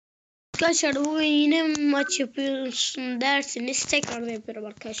Arkadaşlar bugün yine maç yapıyorsun dersiniz. Tekrar da yapıyorum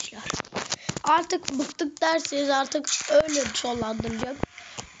arkadaşlar. Artık bıktık derseniz artık öyle sonlandıracağım.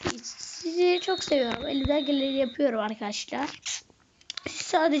 Sizi çok seviyorum. Elimden geleni yapıyorum arkadaşlar.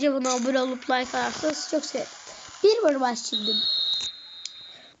 Sadece buna abone olup like atarsanız çok sevinirim. Bir bölüm maç şimdi.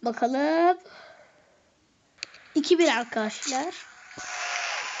 Bakalım. 2-1 arkadaşlar.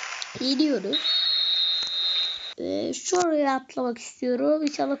 Yeniyoruz. Şuraya atlamak istiyorum.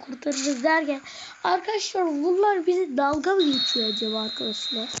 İnşallah kurtarırız derken. Arkadaşlar bunlar bizi dalga mı geçiyor acaba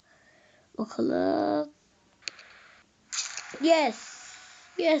arkadaşlar? Bakalım. Yes.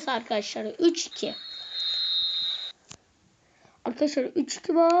 Yes arkadaşlar. 3-2. Arkadaşlar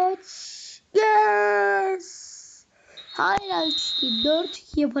 3-2 maç. Yes. Hala 3-2.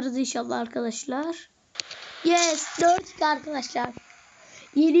 4-2 yaparız inşallah arkadaşlar. Yes. 4-2 arkadaşlar.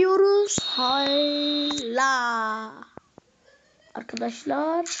 Yeniyoruz. Hayla.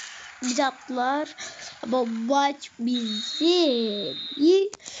 Arkadaşlar biz attılar ama maç bizim.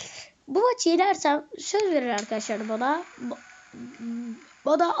 Bu maçı yenersem söz verir arkadaşlar bana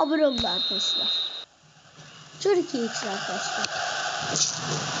abone olun arkadaşlar. Türkiye için arkadaşlar.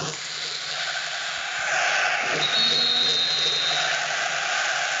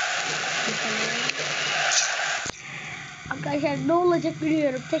 Arkadaşlar ne olacak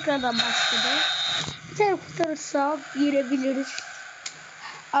biliyorum. Tekrardan başladı. Bir tane kurtarırsam yenebiliriz.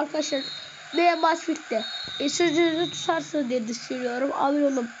 Arkadaşlar ne maç bitti. Sözünüzü tutarsınız diye düşünüyorum. Abone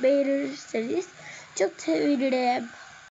olup beğenirseniz çok sevinirim.